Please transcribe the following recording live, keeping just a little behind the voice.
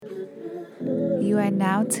You are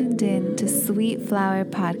now tuned in to Sweet Flower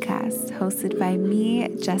Podcast, hosted by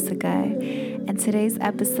me, Jessica. And today's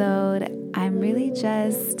episode, I'm really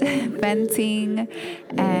just venting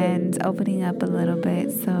and opening up a little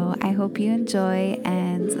bit. So I hope you enjoy,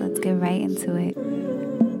 and let's get right into it.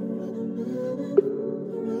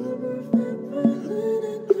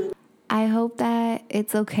 I hope that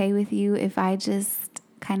it's okay with you if I just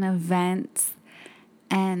kind of vent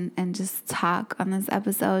and just talk on this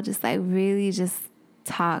episode, just like really just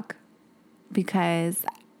talk, because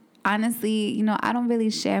honestly, I don't really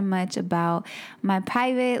share much about my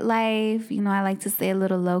private life. I like to stay a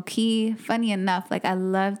little low key. Funny enough, like I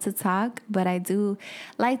love to talk, but I do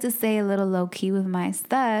like to stay a little low key with my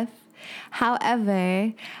stuff.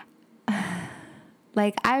 However,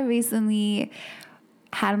 like I recently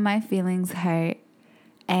had my feelings hurt,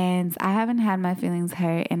 and I haven't had my feelings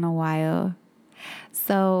hurt in a while.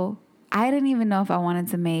 So I didn't even know if I wanted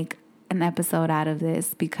to make an episode out of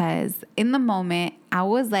this, because in the moment I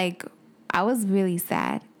was really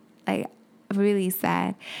sad, like really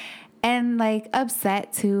sad, and like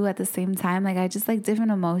upset too at the same time. Like I just like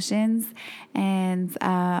different emotions, and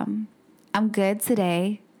I'm good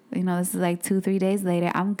today. This is like 2-3 days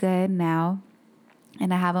later. I'm good now,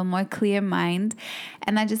 and I have a more clear mind,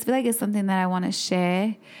 and I just feel like it's something that I want to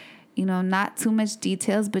share. Not too much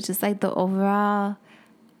details, but just like the overall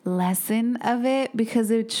lesson of it, because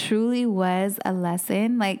it truly was a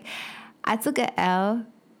lesson. Like I took an L,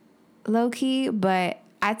 low key, but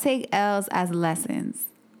I take L's as lessons,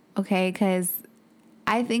 okay? Because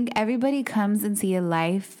I think everybody comes into your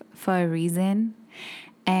life for a reason,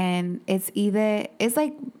 and they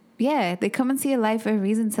come into your life for a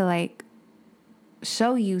reason to like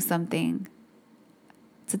show you something,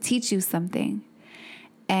 to teach you something.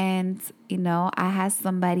 And I had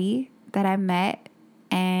somebody that I met,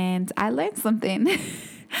 and I learned something.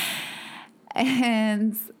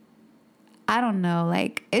 And I don't know,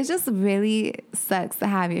 like it just really sucks to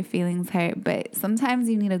have your feelings hurt, but sometimes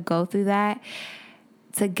you need to go through that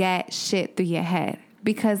to get shit through your head.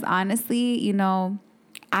 Because honestly,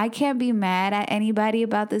 I can't be mad at anybody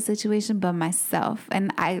about this situation but myself.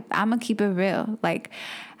 And I'm gonna keep it real. Like,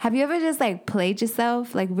 have you ever just like played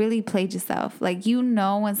yourself? Like really played yourself? Like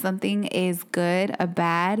when something is good or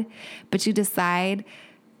bad, but you decide,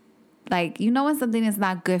 like when something is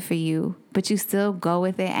not good for you, but you still go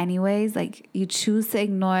with it anyways. Like you choose to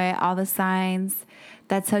ignore all the signs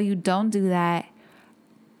that tell you don't do that.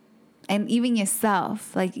 And even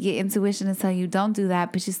yourself, like your intuition is telling you don't do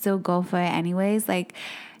that, but you still go for it anyways. Like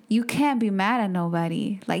you can't be mad at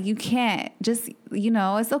nobody. Like you can't just,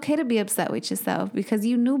 it's okay to be upset with yourself because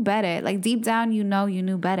you knew better. Like deep down, you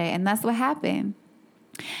knew better. And that's what happened.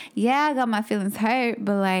 Yeah, I got my feelings hurt,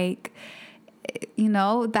 but like,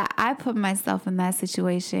 that I put myself in that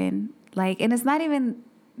situation. Like, and it's not even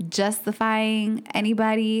justifying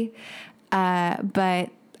anybody, but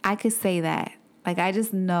I could say that. Like, I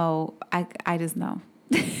just know. I just know.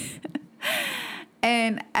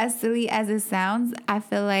 And as silly as it sounds, I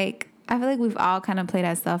feel like we've all kind of played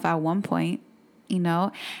ourselves at one point,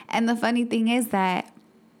 And the funny thing is that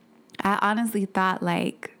I honestly thought,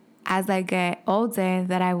 like, as I get older,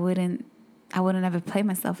 that I wouldn't ever play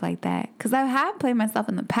myself like that. Because I have played myself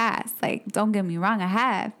in the past. Like, don't get me wrong, I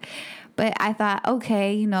have. But I thought,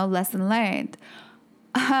 okay, lesson learned.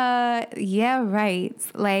 Yeah, right.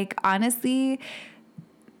 Like, honestly,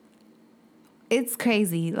 it's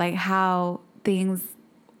crazy, like, how things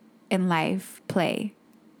in life play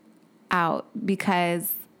out,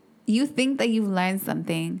 because you think that you've learned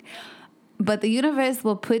something, but the universe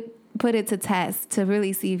will put it to test to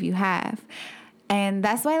really see if you have. And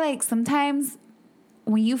that's why, like, sometimes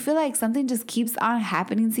when you feel like something just keeps on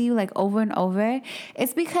happening to you, like, over and over,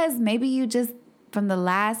 it's because maybe you just, from the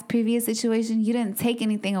last previous situation, you didn't take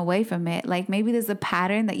anything away from it. Like maybe there's a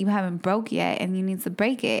pattern that you haven't broke yet and you need to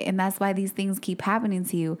break it. And that's why these things keep happening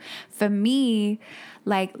to you. For me,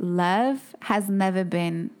 like love has never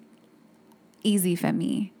been easy for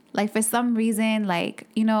me. Like for some reason, like,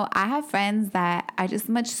 I have friends that are just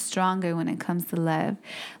much stronger when it comes to love.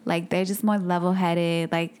 Like they're just more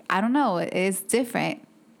level-headed. Like, I don't know, it's different.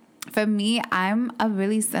 For me, I'm a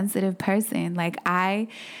really sensitive person. Like I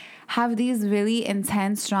have these really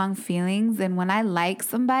intense, strong feelings. And when I like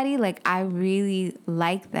somebody, like I really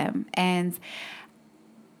like them. And,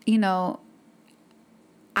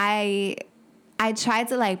 I try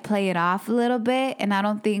to like play it off a little bit. And I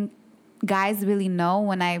don't think guys really know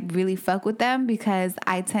when I really fuck with them, because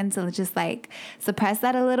I tend to just like suppress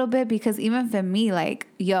that a little bit, because even for me, like,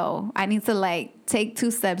 I need to like take 2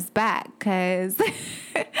 steps back, because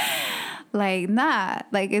like, nah,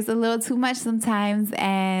 like it's a little too much sometimes.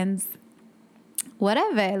 And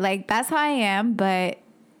whatever. Like, that's how I am. But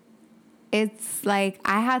it's like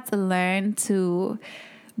I had to learn to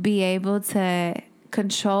be able to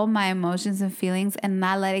control my emotions and feelings and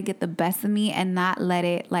not let it get the best of me and not let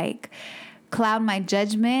it like cloud my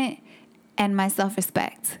judgment and my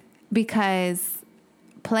self-respect. Because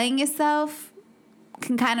playing yourself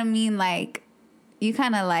can kind of mean like you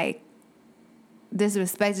kind of like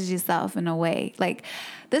disrespected yourself in a way. Like,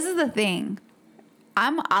 this is the thing.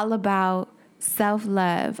 I'm all about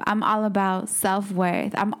self-love. I'm all about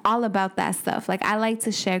self-worth. I'm all about that stuff. Like, I like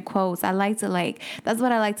to share quotes. I like to that's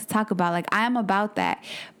what I like to talk about. Like, I am about that.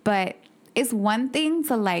 But it's one thing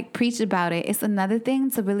to like preach about it. It's another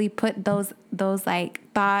thing to really put those like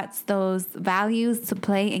thoughts, those values to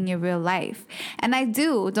play in your real life. And I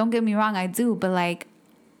do, don't get me wrong, I do. But like,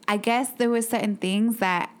 I guess there were certain things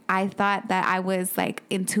that I thought that I was like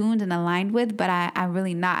in tuned and aligned with, but I'm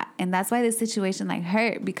really not. And that's why this situation like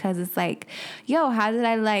hurt, because it's like, yo, how did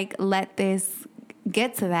I like let this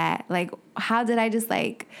get to that? Like, how did I just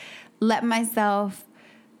like let myself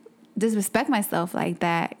disrespect myself like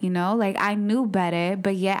that? You know, like I knew better,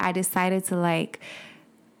 but yet I decided to like,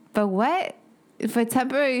 for what? For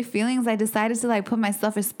temporary feelings, I decided to like put my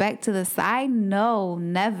self-respect to the side? No,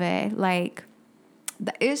 never. Like,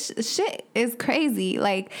 shit is crazy.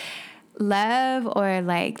 Like, love or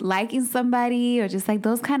like liking somebody or just like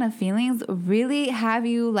those kind of feelings really have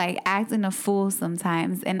you like acting a fool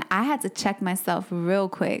sometimes. And I had to check myself real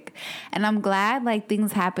quick. And I'm glad like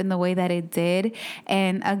things happened the way that it did.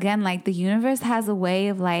 And again, like the universe has a way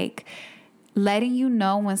of like letting you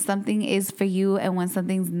know when something is for you and when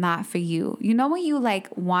something's not for you. You know, when you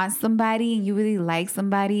like want somebody and you really like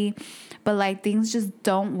somebody, but like things just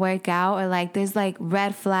don't work out, or like there's like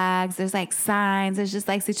red flags, there's like signs, there's just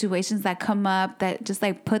like situations that come up that just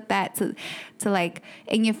like put that to like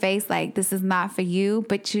in your face, like this is not for you,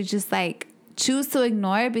 but you just like choose to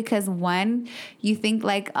ignore it because one, you think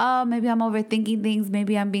like, oh, maybe I'm overthinking things,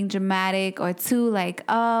 maybe I'm being dramatic, or two, like,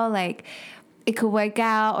 oh, like it could work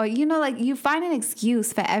out, or you know, like you find an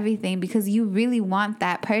excuse for everything because you really want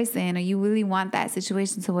that person, or you really want that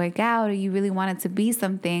situation to work out, or you really want it to be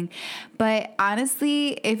something. But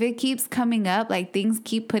honestly, if it keeps coming up, like things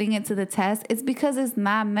keep putting it to the test, it's because it's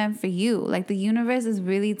not meant for you. Like the universe is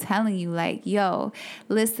really telling you like, yo,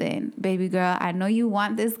 listen, baby girl, I know you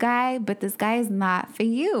want this guy, but this guy is not for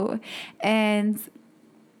you. And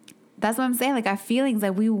that's what I'm saying. Like our feelings,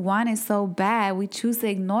 like we want it so bad, we choose to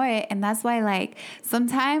ignore it. And that's why like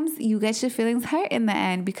sometimes you get your feelings hurt in the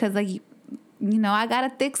end because like, you know, I got a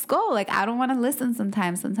thick skull. Like I don't want to listen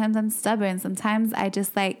sometimes. Sometimes I'm stubborn. Sometimes I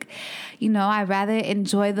just like, you know, I rather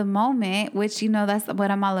enjoy the moment, which, you know, that's what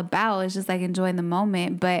I'm all about. It's just like enjoying the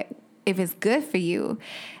moment. But if it's good for you,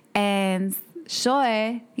 and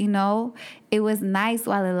sure, you know, it was nice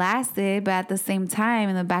while it lasted. But at the same time,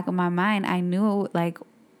 in the back of my mind, I knew like,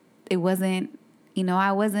 it wasn't, you know,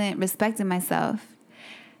 I wasn't respecting myself.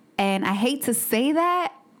 And I hate to say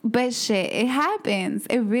that, but shit, it happens.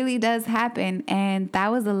 It really does happen. And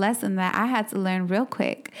that was a lesson that I had to learn real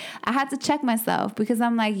quick. I had to check myself because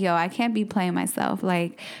I'm like, yo, I can't be playing myself.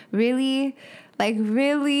 Like, really,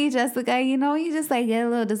 Jessica, you know, you just like get a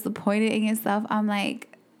little disappointed in yourself. I'm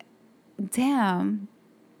like, damn.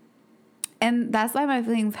 And that's why my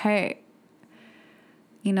feelings hurt.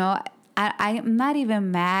 You know, I'm not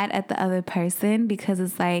even mad at the other person because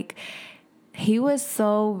it's like he was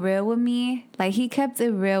so real with me. Like he kept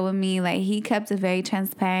it real with me. Like he kept it very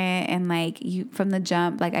transparent and like you from the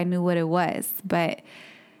jump, like I knew what it was. But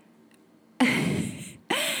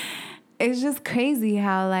it's just crazy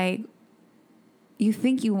how like you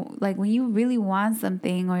think you like when you really want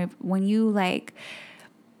something or when you like,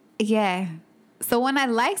 yeah. So when I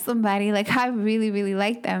like somebody, like I really, really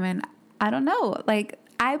like them, and I don't know, like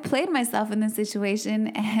I played myself in this situation,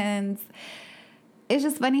 and it's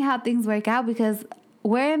just funny how things work out because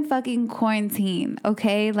we're in fucking quarantine,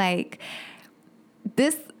 okay? Like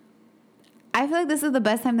this, I feel like this is the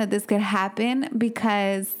best time that this could happen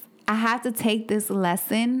because I have to take this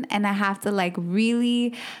lesson and I have to like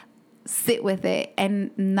really sit with it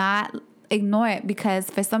and not ignore it, because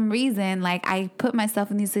for some reason like I put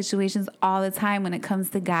myself in these situations all the time when it comes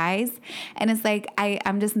to guys, and it's like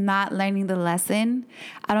I'm just not learning the lesson.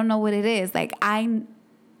 I don't know what it is. Like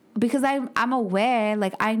because I'm aware,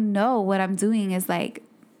 like I know what I'm doing is like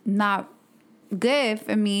not good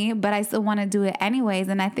for me, but I still want to do it anyways.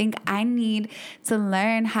 And I think I need to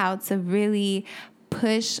learn how to really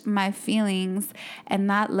push my feelings and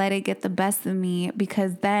not let it get the best of me,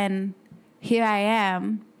 because then here I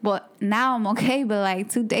am. Well, now I'm okay, but like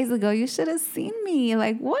 2 days ago, you should have seen me.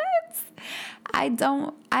 Like, what? I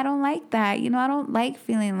don't like that. I don't like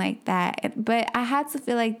feeling like that. But I had to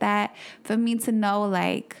feel like that for me to know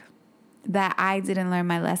like that I didn't learn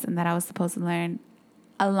my lesson that I was supposed to learn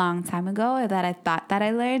a long time ago, or that I thought that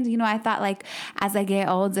I learned. I thought like as I get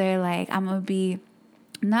older, like I'm gonna be.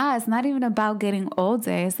 Nah, it's not even about getting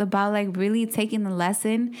older. It's about like really taking the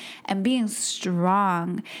lesson and being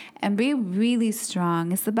strong and being really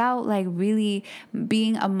strong. It's about like really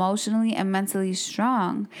being emotionally and mentally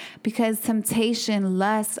strong, because temptation,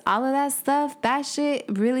 lust, all of that stuff, that shit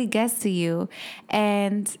really gets to you.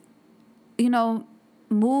 And,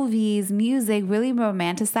 movies, music really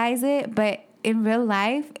romanticize it, but in real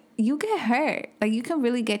life, you get hurt. Like you can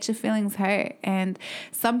really get your feelings hurt. And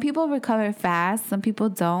some people recover fast, some people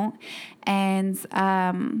don't. And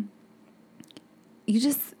you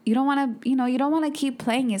don't want to, you don't want to keep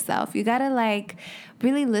playing yourself. You got to like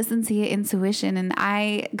really listen to your intuition. And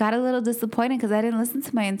I got a little disappointed because I didn't listen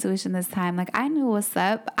to my intuition this time. Like I knew what's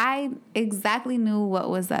up. I exactly knew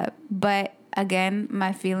what was up. But again,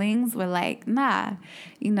 my feelings were like, nah,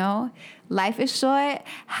 life is short.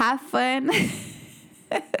 Have fun.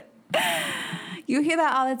 You hear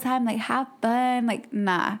that all the time, like have fun. Like,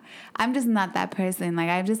 nah, I'm just not that person. Like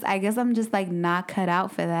I guess I'm just like not cut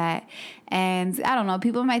out for that. And I don't know,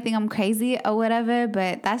 people might think I'm crazy or whatever,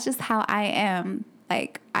 but that's just how I am.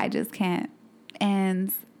 Like I just can't.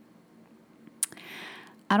 And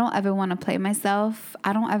I don't ever want to play myself.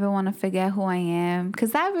 I don't ever want to forget who I am,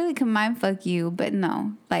 because that really can mind fuck you. But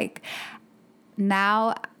no, like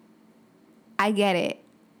now I get it.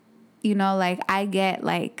 Like I get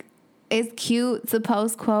like, it's cute to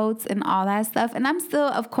post quotes and all that stuff. And I'm still,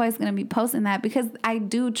 of course, going to be posting that, because I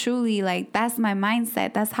do truly, like, that's my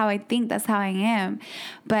mindset. That's how I think. That's how I am.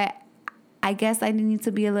 But I guess I need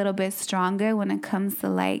to be a little bit stronger when it comes to,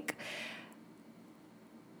 like,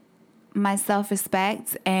 my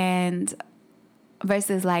self-respect and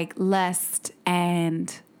versus, like, lust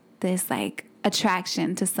and this, like,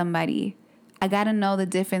 attraction to somebody. I got to know the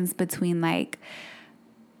difference between, like,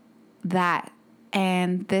 that.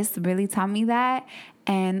 And this really taught me that.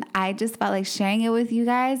 And I just felt like sharing it with you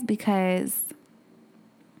guys, because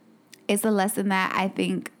it's a lesson that I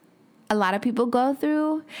think a lot of people go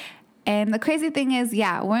through. And the crazy thing is,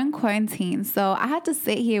 yeah, we're in quarantine. So I had to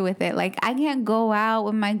sit here with it. Like, I can't go out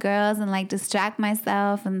with my girls and like distract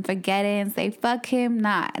myself and forget it and say, fuck him.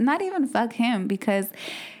 Not even fuck him, because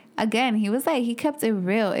again, he was like, he kept it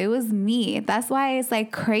real. It was me. That's why it's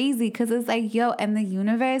like crazy, because it's like, yo, and the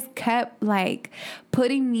universe kept like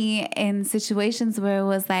putting me in situations where it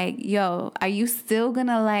was like, yo, are you still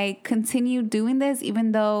gonna like continue doing this,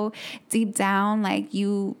 even though deep down, like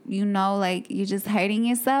like you're just hurting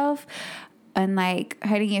yourself and like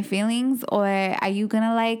hurting your feelings? Or are you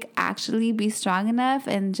gonna like actually be strong enough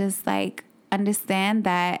and just like understand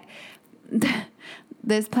that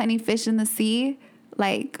there's plenty of fish in the sea?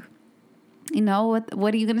 Like,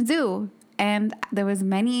 what are you gonna do? And there was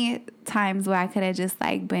many times where I could have just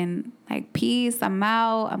like been like, peace, I'm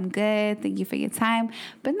out, I'm good, thank you for your time.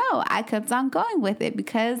 But no, I kept on going with it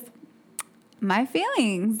because my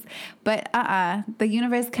feelings. But the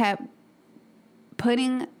universe kept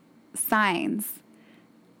putting signs.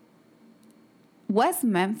 What's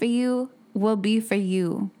meant for you will be for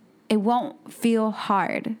you. It won't feel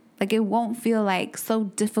hard. Like, it won't feel like so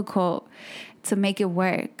difficult to make it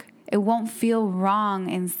work. It won't feel wrong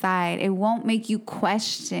inside. It won't make you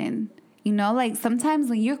question. Like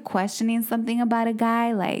sometimes when you're questioning something about a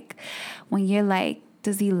guy, like when you're like,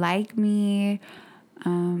 does he like me?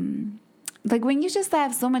 Like when you just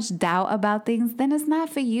have so much doubt about things, then it's not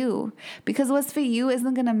for you. Because what's for you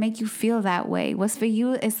isn't going to make you feel that way. What's for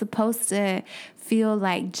you is supposed to feel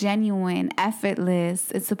like genuine,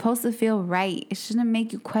 effortless. It's supposed to feel right. It shouldn't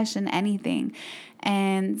make you question anything.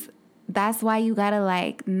 And that's why you gotta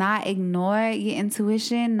like not ignore your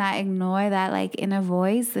intuition, not ignore that like inner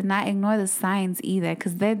voice, and not ignore the signs either,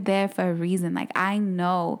 because they're there for a reason. Like, I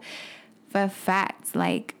know for a fact,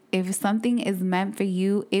 like, if something is meant for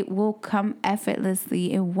you, it will come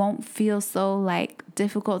effortlessly. It won't feel so like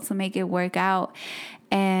difficult to make it work out.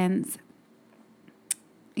 And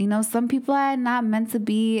some people are not meant to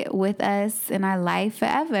be with us in our life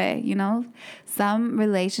forever. Some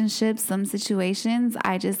relationships, some situations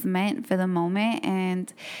I just meant for the moment,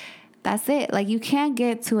 and that's it. Like, you can't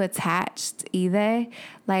get too attached either.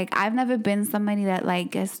 Like, I've never been somebody that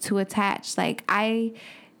like gets too attached. Like, I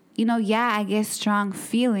get strong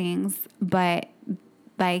feelings, but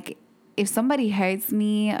like if somebody hurts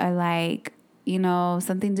me or like,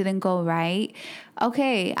 something didn't go right,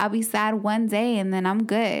 okay, I'll be sad one day and then I'm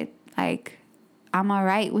good. Like, I'm all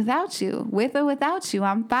right without you. With or without you,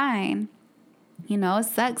 I'm fine. It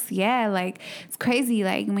sucks. Yeah, like it's crazy.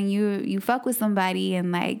 Like when you fuck with somebody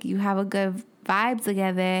and like you have a good vibe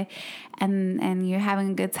together and you're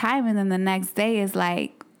having a good time, and then the next day is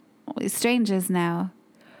like strangers now.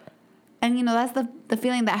 And that's the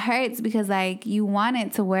feeling that hurts, because like you want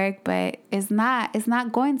it to work, but it's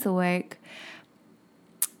not going to work.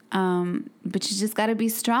 But you just gotta be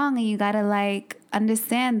strong, and you gotta like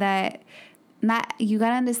understand that you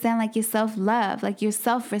gotta understand like your self-love, like your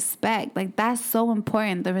self-respect. Like that's so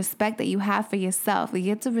important. The respect that you have for yourself. Like you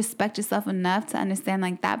have to respect yourself enough to understand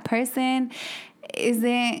like that person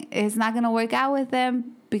it's not gonna work out with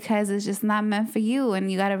them because it's just not meant for you,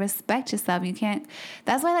 and you gotta respect yourself. You can't.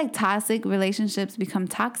 That's why like toxic relationships become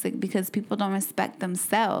toxic, because people don't respect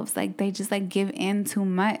themselves. Like they just like give in too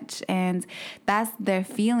much, and that's their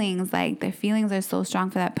feelings. Like their feelings are so strong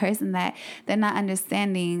for that person that they're not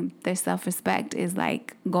understanding their self-respect is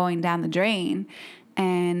like going down the drain.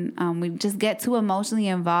 And we just get too emotionally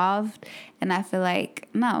involved, and I feel like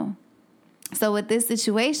no. So with this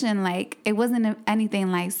situation, like it wasn't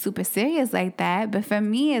anything like super serious like that. But for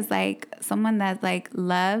me, it's like someone that like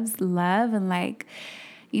loves love, and like,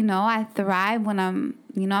 I thrive when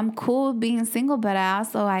I'm cool being single, but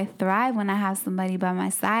I thrive when I have somebody by my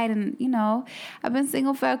side. And, I've been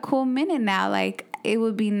single for a cool minute now. Like it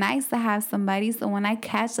would be nice to have somebody. So when I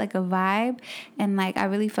catch like a vibe and like I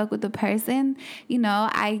really fuck with the person,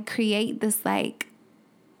 I create this like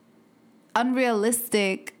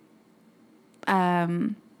unrealistic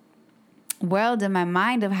world in my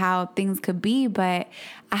mind of how things could be. But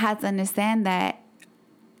I had to understand that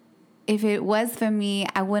if it was for me,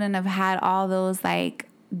 I wouldn't have had all those like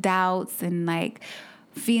doubts and like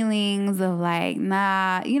feelings of like,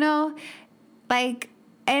 nah, like,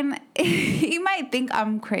 and he might think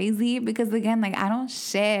I'm crazy because again, like I don't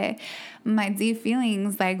share my deep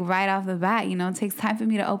feelings like right off the bat. It takes time for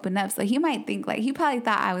me to open up. So he might think like, he probably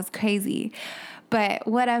thought I was crazy. But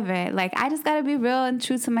whatever, like I just gotta be real and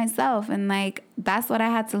true to myself. And like, that's what I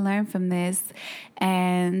had to learn from this.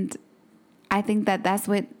 And I think that that's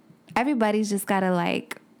what everybody's just gotta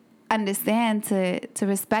like understand, to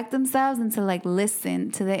respect themselves and to like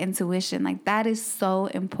listen to their intuition. Like that is so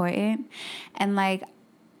important. And like,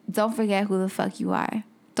 don't forget who the fuck you are.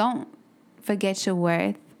 Don't forget your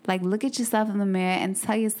worth. Like look at yourself in the mirror and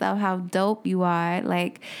tell yourself how dope you are.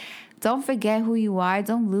 Like, don't forget who you are.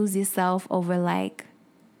 Don't lose yourself over like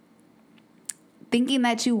thinking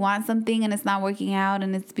that you want something and it's not working out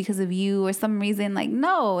and it's because of you or some reason. Like,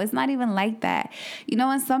 no, it's not even like that.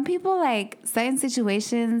 And some people like certain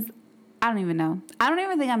situations, I don't even know. I don't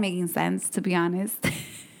even think I'm making sense, to be honest.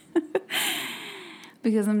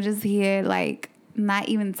 Because I'm just here like not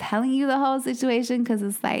even telling you the whole situation, because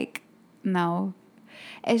it's like, no.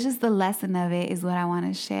 It's just the lesson of it is what I want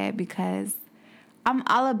to share, because I'm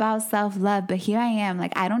all about self-love, but here I am.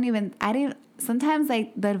 Like, sometimes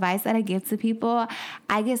like the advice that I give to people,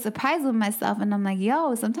 I get surprised with myself and I'm like,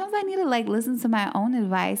 yo, sometimes I need to like listen to my own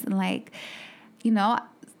advice and like,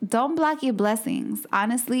 don't block your blessings.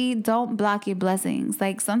 Honestly, don't block your blessings.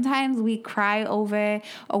 Like sometimes we cry over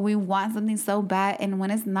or we want something so bad, and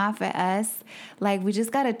when it's not for us, like we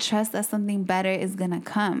just got to trust that something better is going to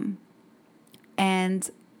come. And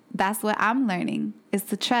that's what I'm learning, is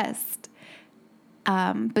to trust.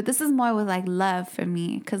 But this is more with like love for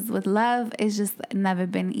me, because with love, it's just never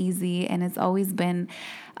been easy, and it's always been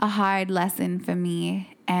a hard lesson for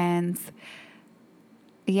me. And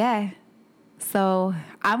yeah, so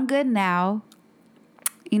I'm good now,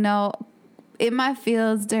 in my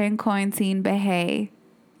feels during quarantine, but hey,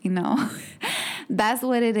 that's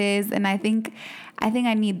what it is. And I think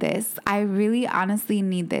I need this. I really honestly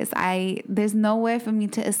need this. There's nowhere for me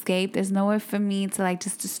to escape. There's nowhere for me to like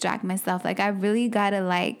just distract myself. Like I really gotta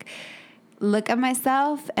like look at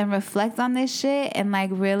myself and reflect on this shit and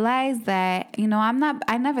like realize that,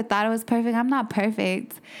 I never thought I was perfect. I'm not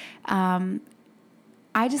perfect.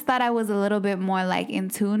 I just thought I was a little bit more like in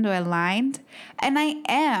tune or aligned, and I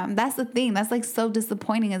am. That's the thing. That's like so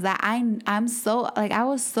disappointing, is that I'm so like, I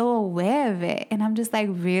was so aware of it, and I'm just like,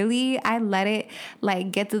 really? I let it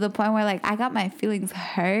like get to the point where like I got my feelings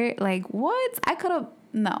hurt. Like what? I could have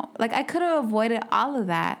avoided all of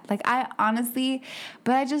that. Like I honestly,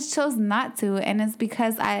 but I just chose not to, and it's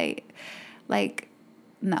because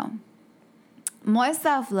no. More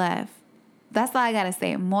self-love. That's all I gotta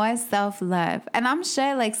say. More self-love. And I'm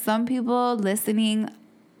sure like some people listening,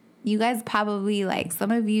 you guys probably like,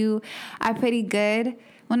 some of you are pretty good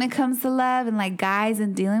when it comes to love and like guys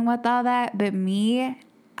and dealing with all that. But me,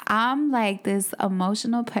 I'm like this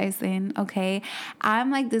emotional person, okay?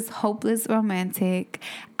 I'm like this hopeless romantic.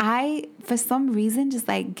 I, for some reason, just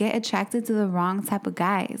like get attracted to the wrong type of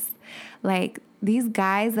guys. Like these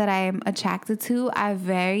guys that I'm attracted to are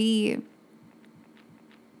very,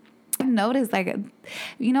 I've noticed, like,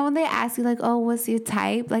 you know, when they ask you like, oh, what's your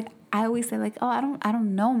type? Like, I always say like, oh, I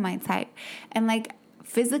don't know my type. And like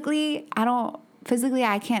physically,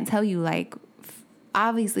 I can't tell you, like,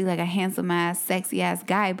 obviously like a handsome ass, sexy ass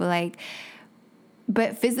guy,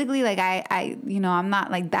 but physically, like I, you know, I'm not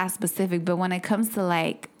like that specific. But when it comes to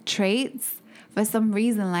like traits, for some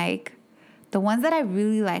reason, like the ones that I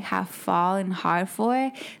really like have fallen hard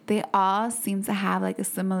for, they all seem to have like a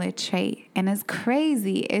similar trait. And it's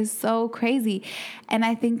crazy. It's so crazy. And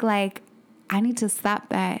I think like I need to stop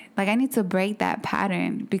that. Like I need to break that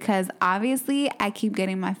pattern, because obviously I keep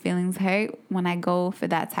getting my feelings hurt when I go for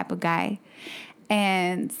that type of guy.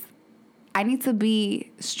 And I need to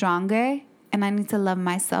be stronger, and I need to love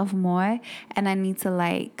myself more, and I need to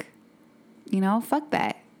like, you know, fuck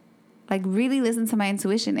that. Like really listen to my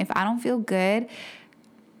intuition. If I don't feel good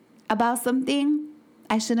about something,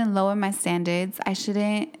 I shouldn't lower my standards. I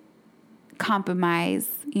shouldn't compromise,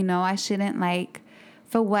 you know, I shouldn't like,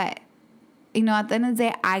 for what? You know, at the end of the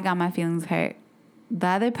day, I got my feelings hurt. The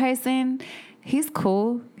other person, he's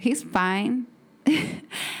cool. He's fine.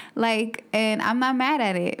 Like, and I'm not mad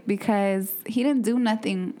at it because he didn't do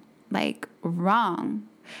nothing like wrong.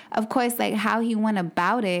 Of course, like how he went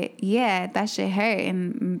about it, yeah, that shit hurt.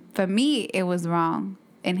 And for me, it was wrong.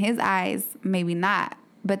 In his eyes, maybe not.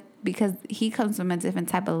 But because he comes from a different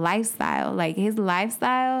type of lifestyle. Like his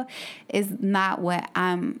lifestyle is not what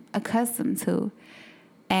I'm accustomed to.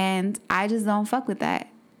 And I just don't fuck with that.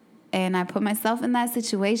 And I put myself in that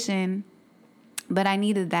situation, but I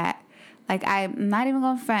needed that. Like, I'm not even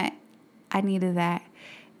going to front. I needed that.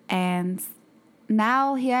 And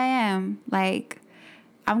now here I am. Like,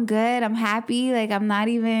 I'm good. I'm happy. Like, I'm not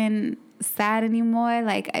even sad anymore.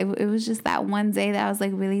 Like, it was just that one day that I was,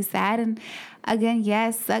 like, really sad. And again, yeah,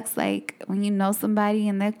 it sucks, like, when you know somebody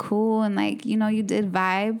and they're cool and, like, you know, you did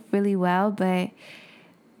vibe really well. But,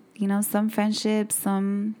 you know, some friendships,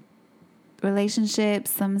 some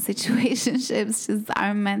relationships, some situationships just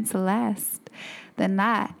aren't meant to last. They're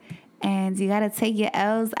not. And you got to take your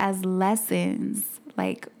L's as lessons,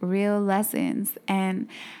 like real lessons. And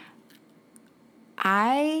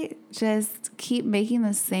I just keep making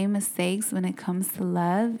the same mistakes when it comes to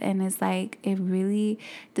love. And it's like, it really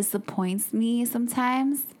disappoints me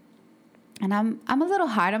sometimes. And I'm a little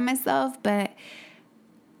hard on myself, but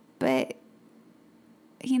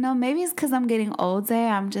you know, maybe it's because I'm getting older.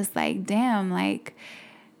 I'm just like, damn, like,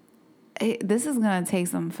 this is going to take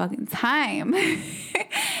some fucking time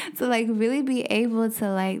to, like, really be able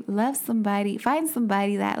to, like, love somebody, find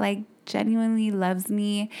somebody that, like, genuinely loves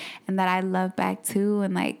me and that I love back too.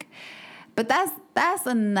 And, like, but that's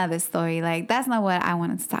another story. Like, that's not what I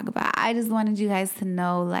wanted to talk about. I just wanted you guys to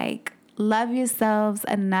know, like, love yourselves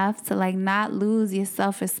enough to, like, not lose your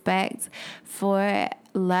self-respect for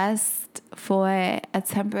lust, for a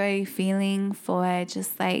temporary feeling, for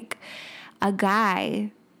just, like, a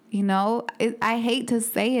guy. You know, I hate to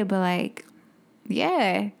say it, but like,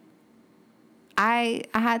 yeah, I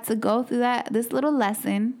had to go through this little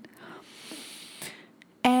lesson.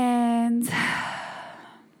 And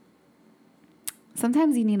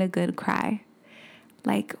sometimes you need a good cry.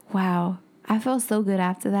 Like, wow, I felt so good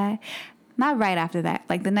after that. Not right after that,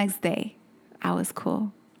 like the next day, I was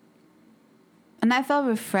cool. And I felt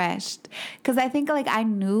refreshed because I think like I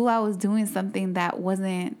knew I was doing something that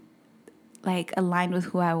wasn't like aligned with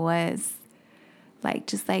who I was. Like,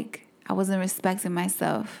 just like I wasn't respecting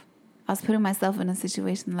myself. I was putting myself in a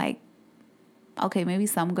situation like, okay, maybe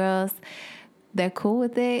some girls, they're cool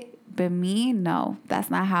with it, but me, no, that's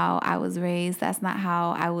not how I was raised. That's not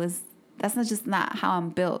how that's not how I'm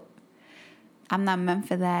built. I'm not meant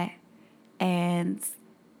for that. And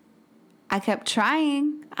I kept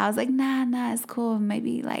trying. I was like, nah, it's cool.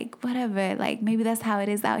 Maybe like whatever. Like maybe that's how it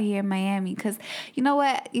is out here in Miami. Because you know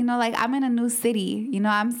what? You know, like I'm in a new city. You know,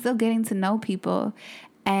 I'm still getting to know people.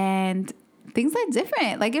 And things are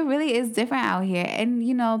different. Like it really is different out here. And,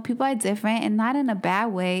 you know, people are different and not in a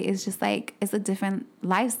bad way. It's just like it's a different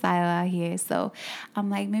lifestyle out here. So I'm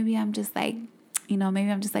like, maybe I'm just like, you know, maybe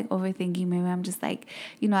I'm just like overthinking. Maybe I'm just like,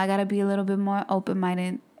 you know, I got to be a little bit more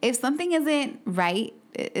open-minded. If something isn't right,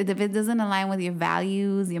 if it doesn't align with your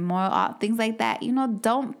values, your moral, things like that, you know,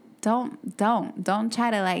 don't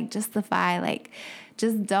try to like justify, like,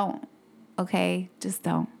 just don't, okay? Just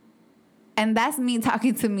don't. And that's me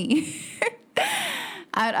talking to me.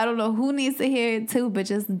 I don't know who needs to hear it too, but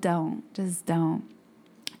just don't.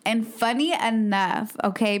 And funny enough,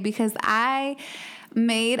 okay, because I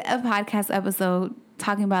made a podcast episode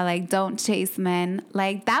talking about like don't chase men.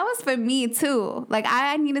 Like that was for me too. Like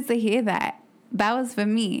I needed to hear that. That was for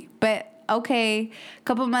me. But okay, a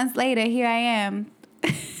couple months later, here I am.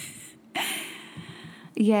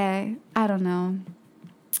 Yeah, I don't know.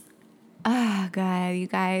 Oh, God, you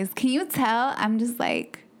guys. Can you tell? I'm just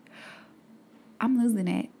like, I'm losing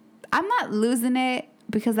it. I'm not losing it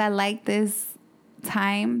because I like this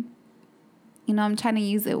time. You know, I'm trying to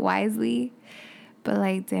use it wisely. But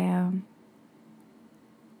like, damn.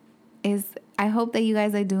 I hope that you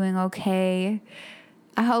guys are doing okay.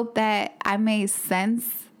 I hope that I made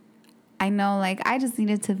sense. I know, like, I just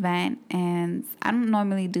needed to vent, and I don't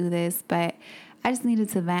normally do this, but I just needed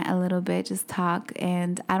to vent a little bit, just talk,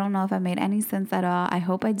 and I don't know if I made any sense at all. I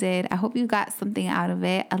hope I did. I hope you got something out of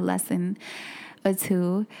it, a lesson or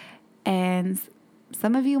two, and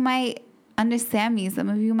some of you might understand me. Some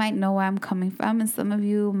of you might know where I'm coming from, and some of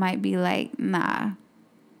you might be like, nah,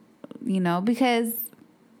 because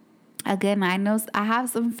again, I know I have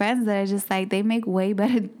some friends that are just like, they make way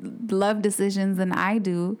better love decisions than I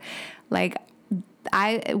do. Like,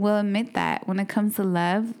 I will admit that when it comes to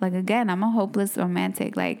love, like, again, I'm a hopeless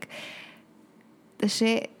romantic. Like, the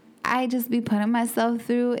shit I just be putting myself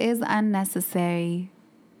through is unnecessary.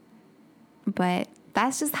 But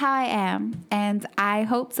that's just how I am. And I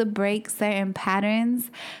hope to break certain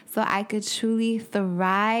patterns so I could truly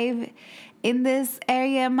thrive in this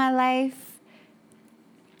area of my life.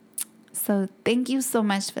 So thank you so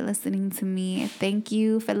much for listening to me. Thank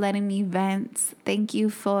you for letting me vent. Thank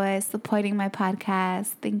you for supporting my podcast.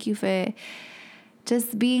 Thank you for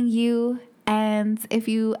just being you. And if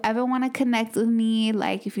you ever want to connect with me,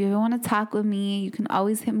 like if you ever want to talk with me, you can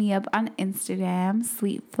always hit me up on Instagram.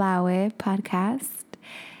 Sweet Flower Podcast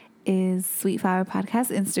is Sweet Flower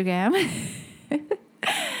Podcast Instagram.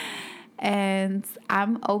 And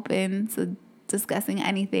I'm open to discussing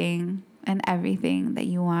anything and everything that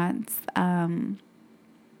you want.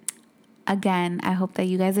 Again, I hope that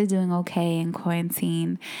you guys are doing okay in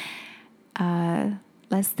quarantine.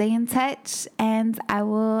 Let's stay in touch, and I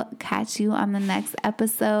will catch you on the next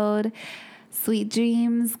episode. Sweet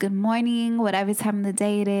dreams, good morning, whatever time of the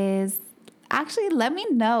day it is. Actually, let me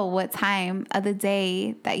know what time of the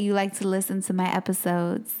day that you like to listen to my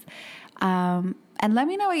episodes. And let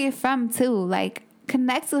me know where you're from too. Like,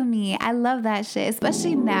 connect with me. I love that shit.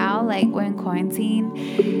 Especially now, like, we're in quarantine.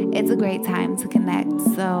 It's a great time to connect.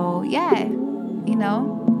 So, yeah,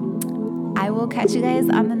 I will catch you guys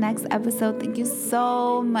on the next episode. Thank you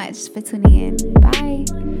so much for tuning in.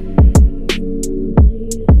 Bye.